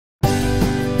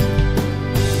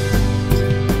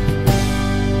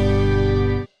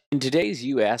In today's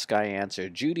You Ask, I Answer,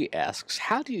 Judy asks,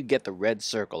 how do you get the red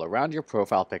circle around your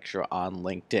profile picture on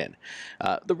LinkedIn?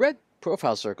 The red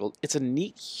profile circle, it's a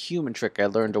neat human trick I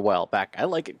learned a while back. I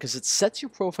like it because it sets your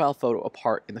profile photo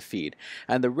apart in the feed,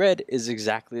 and the red is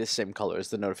exactly the same color as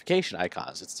the notification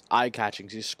icons. It's eye-catching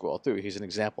as you scroll through. Here's an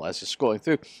example. As you're scrolling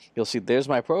through, you'll see there's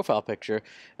my profile picture,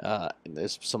 and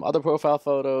there's some other profile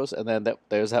photos, and then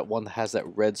there's that one that has that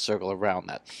red circle around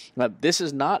that. Now, this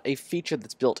is not a feature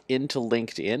that's built into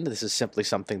LinkedIn. This is simply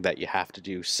something that you have to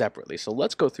do separately. So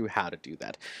let's go through how to do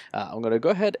that. I'm going to go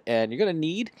ahead, and you're going to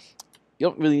need, you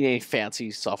don't really need any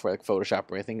fancy software like Photoshop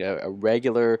or anything. A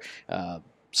regular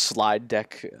slide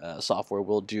deck software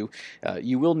will do.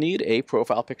 You will need a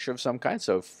profile picture of some kind,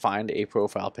 so find a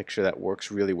profile picture that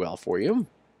works really well for you.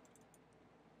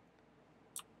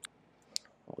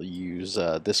 I'll use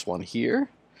this one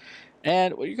here.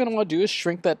 And what you're going to want to do is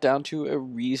shrink that down to a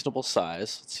reasonable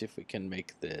size. Let's see if we can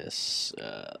make this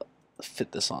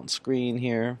fit this on screen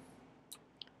here.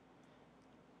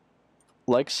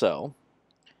 Like so.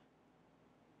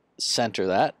 Center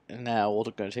that. And now we're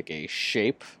going to take a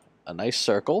shape, a nice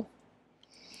circle.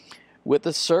 With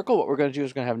the circle, what we're going to do is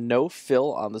we're going to have no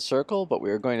fill on the circle, but we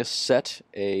are going to set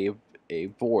a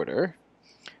border.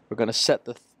 We're going to set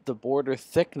the border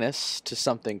thickness to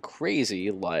something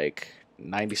crazy like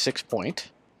 96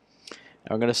 point. And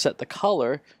we're going to set the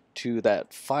color to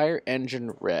that fire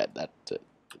engine red, that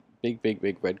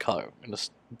big red color. I'm going to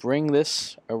bring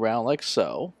this around like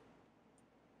so.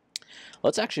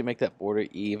 Let's actually make that border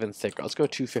even thicker. Let's go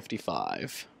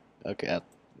 255. Okay, at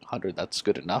 100, that's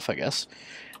good enough, I guess.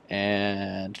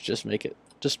 And just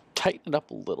tighten it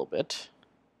up a little bit.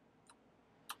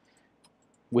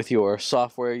 With your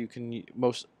software, you can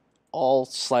all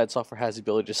slide software has the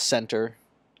ability to center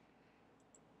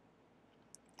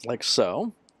like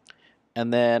so,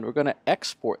 and then we're going to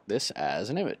export this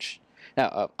as an image.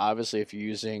 Now, obviously, if you're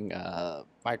using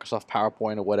Microsoft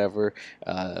PowerPoint or whatever,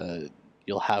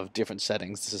 you'll have different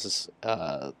settings. This is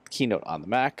Keynote on the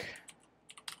Mac.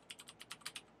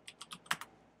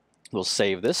 We'll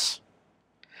save this,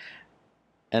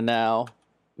 and now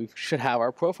we should have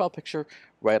our profile picture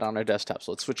right on our desktop.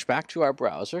 So let's switch back to our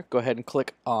browser. Go ahead and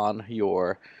click on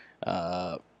your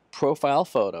profile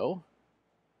photo.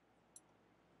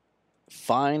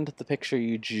 Find the picture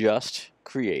you just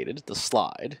created, the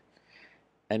slide,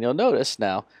 and you'll notice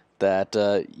now that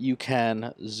you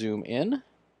can zoom in,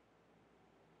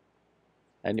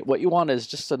 and what you want is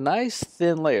just a nice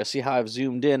thin layer. See how I've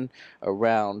zoomed in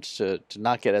around to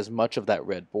not get as much of that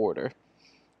red border.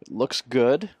 It looks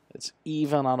good. It's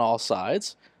even on all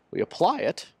sides. We apply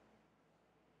it,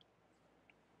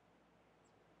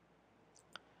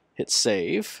 hit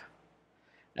save.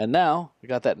 And now we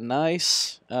got that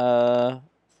nice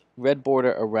red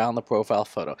border around the profile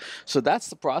photo. So that's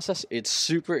the process. It's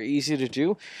super easy to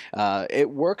do.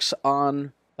 It works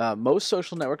on most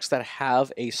social networks that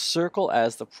have a circle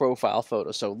as the profile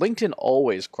photo. So LinkedIn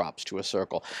always crops to a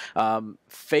circle.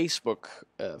 Facebook,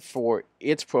 for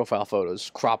its profile photos,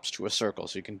 crops to a circle.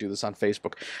 So you can do this on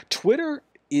Facebook. Twitter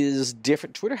is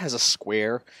different. Twitter has a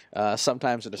square,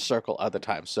 sometimes in a circle, other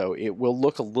times. So it will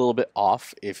look a little bit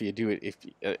off if you do it.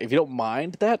 If you don't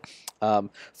mind that,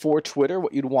 for Twitter,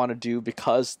 what you'd want to do,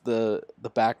 because the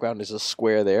background is a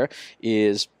square, there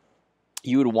is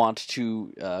you would want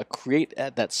to create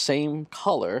that same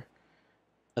color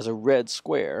as a red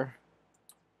square.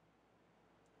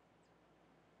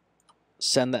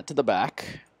 Send that to the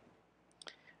back,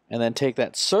 and then take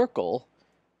that circle,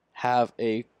 have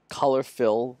a color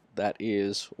fill that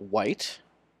is white,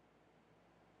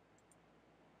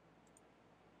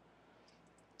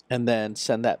 and then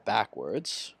send that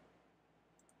backwards.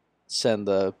 Send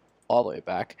all the way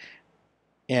back,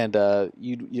 and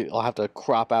you'll have to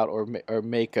crop out or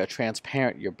make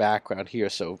transparent your background here.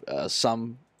 So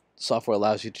some software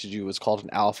allows you to do what's called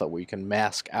an alpha, where you can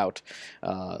mask out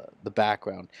the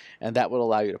background, and that will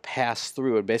allow you to pass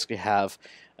through and basically have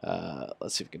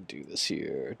let's see if we can do this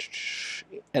here.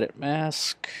 Edit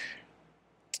mask,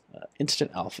 instant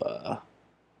alpha.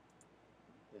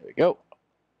 There we go.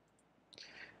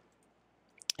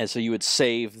 And so you would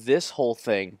save this whole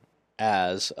thing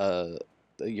as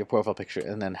your profile picture,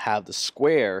 and then have the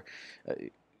square.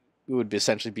 It would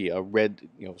essentially be a red,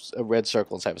 a red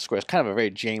circle inside of a square. It's kind of a very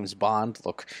James Bond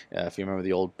look, if you remember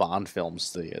the old Bond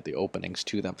films, the openings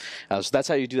to them. So that's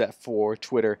how you do that for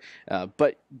Twitter.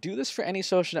 But do this for any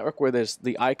social network where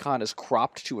the icon is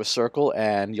cropped to a circle,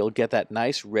 and you'll get that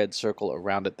nice red circle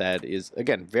around it that is,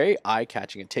 again, very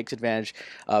eye-catching. It takes advantage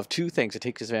of two things. It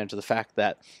takes advantage of the fact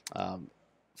that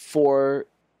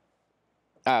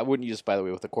I wouldn't use it, by the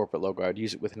way, with a corporate logo. I'd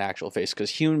use it with an actual face, because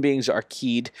human beings are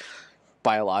keyed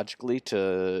biologically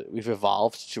we've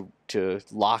evolved to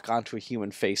lock onto a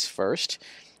human face first.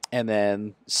 And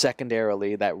then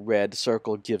secondarily, that red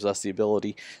circle gives us the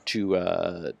ability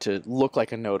to look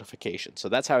like a notification. So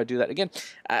that's how I do that. Again,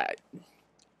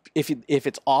 if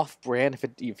it's off-brand,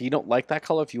 if you don't like that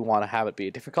color, if you want to have it be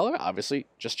a different color, obviously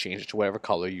just change it to whatever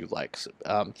color you like. So,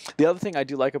 the other thing I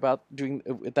do like about doing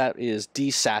that is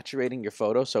desaturating your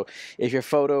photo. So if your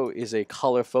photo is a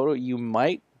color photo, you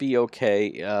might be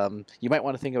okay. You might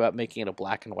want to think about making it a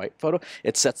black and white photo.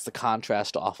 It sets the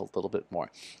contrast off a little bit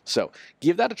more. So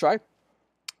give that a try.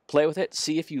 Play with it,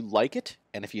 see if you like it,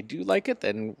 and if you do like it,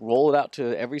 then roll it out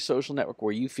to every social network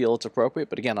where you feel it's appropriate.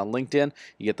 But again, on LinkedIn,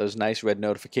 you get those nice red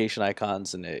notification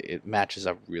icons, and it matches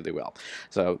up really well.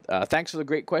 So thanks for the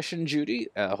great question, Judy.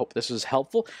 Hope this was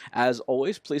helpful. As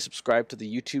always, please subscribe to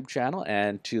the YouTube channel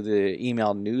and to the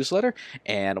email newsletter,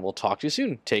 and we'll talk to you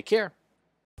soon. Take care.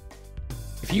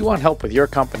 If you want help with your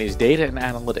company's data and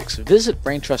analytics, visit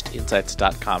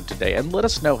braintrustinsights.com today and let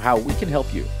us know how we can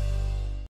help you.